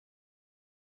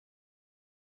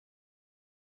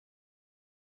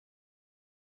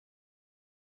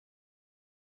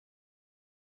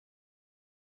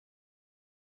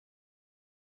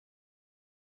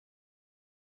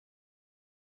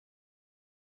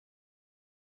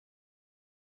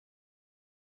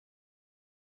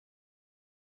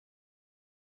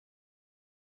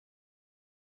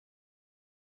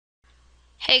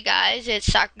Hey guys,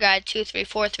 it's Soccer Guy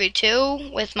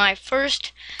 23432 with my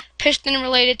first piston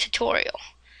related tutorial.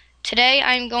 Today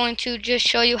I'm going to just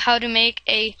show you how to make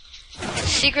a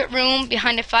secret room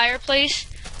behind a fireplace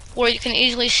where you can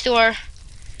easily store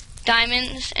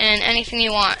diamonds and anything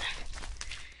you want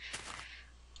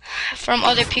from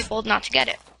other people not to get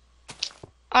it.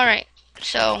 Alright,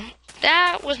 so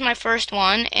that was my first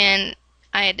one, and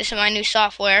this is my new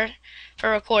software for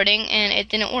recording, and it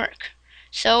didn't work.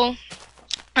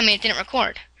 It didn't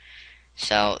record.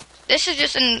 So this is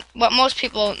just what most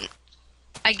people,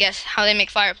 I guess, how they make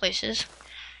fireplaces,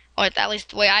 or at least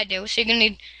the way I do. So you're gonna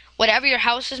need whatever your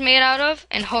house is made out of,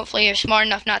 and hopefully you're smart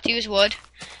enough not to use wood.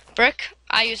 Brick,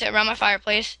 I use it around my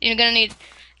fireplace. You're gonna need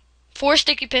 4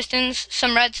 sticky pistons,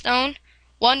 some redstone,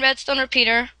 1 redstone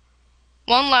repeater,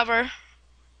 1 lever,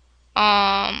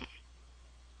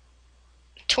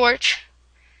 torch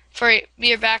for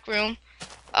your back room,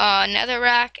 nether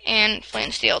rack, and flint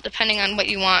and steel, depending on what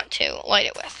you want to light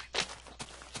it with.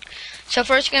 So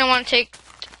first you're going to want to take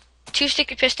 2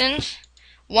 sticky pistons,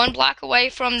 1 block away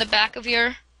from the back of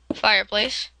your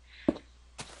fireplace,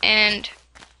 and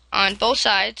on both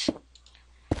sides,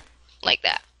 like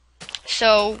that.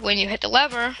 So when you hit the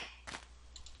lever,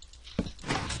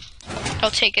 it'll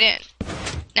take it in.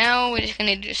 Now we're just going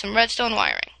to need to do some redstone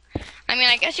wiring.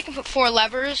 I guess you can put 4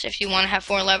 levers if you want to have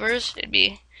 4 levers. It'd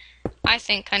be, I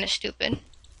think, kind of stupid.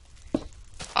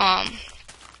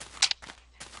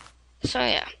 So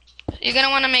yeah, you're gonna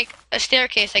want to make a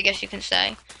staircase, I guess you can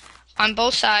say, on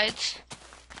both sides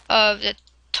of the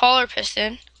taller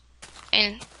piston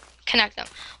and connect them.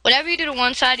 Whatever you do to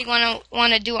one side, you want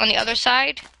to do on the other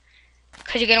side,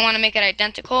 because you're gonna want to make it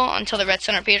identical until the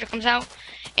redstone repeater comes out.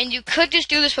 And you could just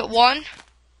do this with 1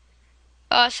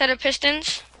 set of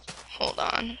pistons. Hold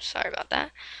on, sorry about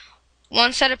that.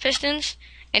 1 set of pistons,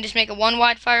 and just make a 1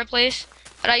 wide fireplace,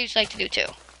 but I usually like to do 2.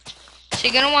 So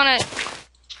you're going to want to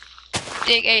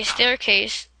dig a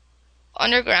staircase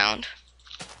underground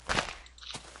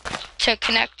to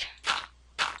connect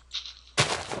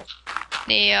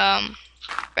the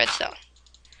redstone.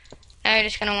 Now you're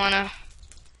just going to want to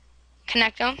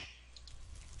connect them.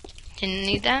 Didn't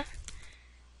need that.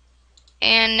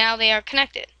 And now they are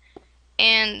connected.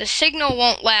 And the signal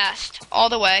won't last all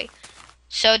the way.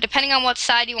 So depending on what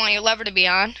side you want your lever to be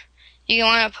on, you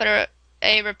want to put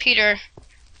a repeater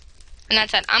on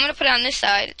that side. I'm going to put it on this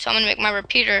side, so I'm going to make my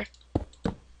repeater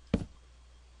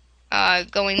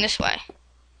going this way.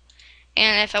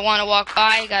 And if I want to walk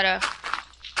by, you got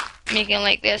to make it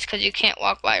like this, because you can't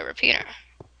walk by a repeater.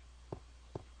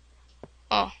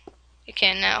 Oh, you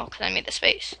can now, because I made the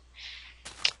space.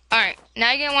 Alright,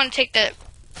 now you're going to want to take the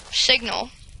signal,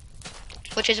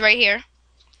 which is right here,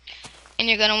 and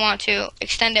you're going to want to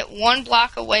extend it 1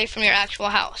 block away from your actual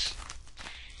house.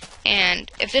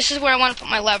 And if this is where I want to put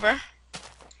my lever,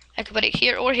 I could put it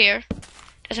here or here,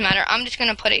 doesn't matter. I'm just going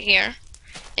to put it here.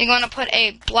 You're going to put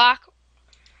a block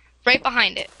right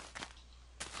behind it,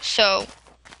 so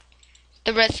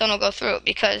the redstone will go through it,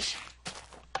 because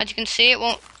as you can see, it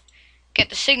won't get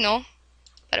the signal,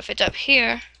 but if it's up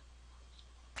here,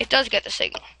 it does get the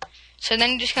signal. So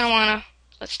then you're just going to want to,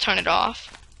 let's turn it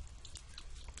off.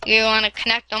 You want to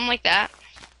connect them like that,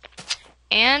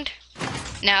 and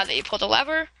now that you pull the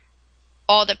lever,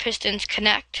 all the pistons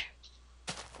connect,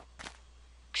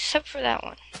 except for that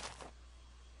one.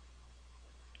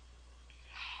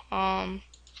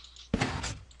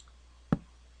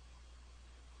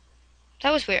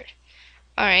 That was weird.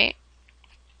 Alright,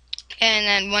 and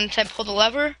then once I pull the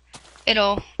lever,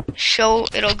 it'll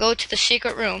go to the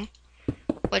secret room,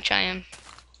 which I am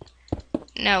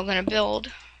now going to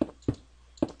build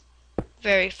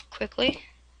very quickly,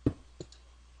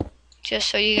 just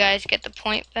so you guys get the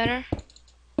point better.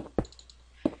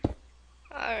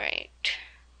 Alright.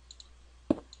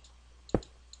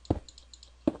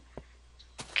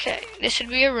 Okay, this would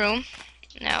be a room.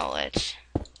 Now let's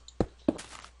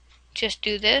just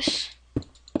do this.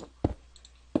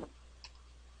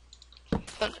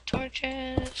 Put the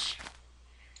torches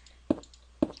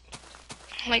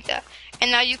like that. And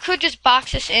now you could just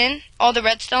box this in, all the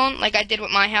redstone, like I did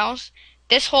with my house.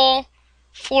 This hole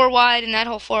 4 wide and that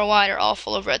hole 4 wide are all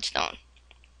full of redstone.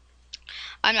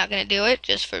 I'm not going to do it,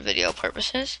 just for video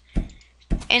purposes.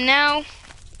 And now,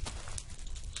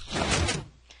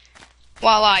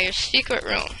 voila, your secret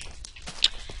room.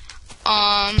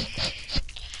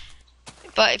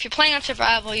 But if you're playing on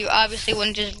survival, you obviously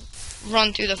wouldn't just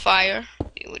run through the fire.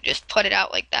 You would just put it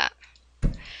out like that.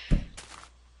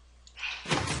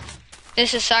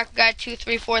 This is Soccer Guy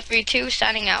 23432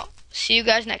 signing out. See you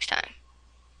guys next time.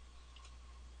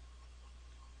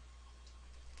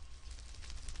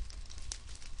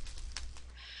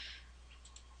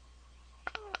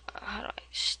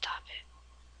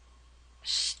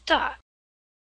 Stop.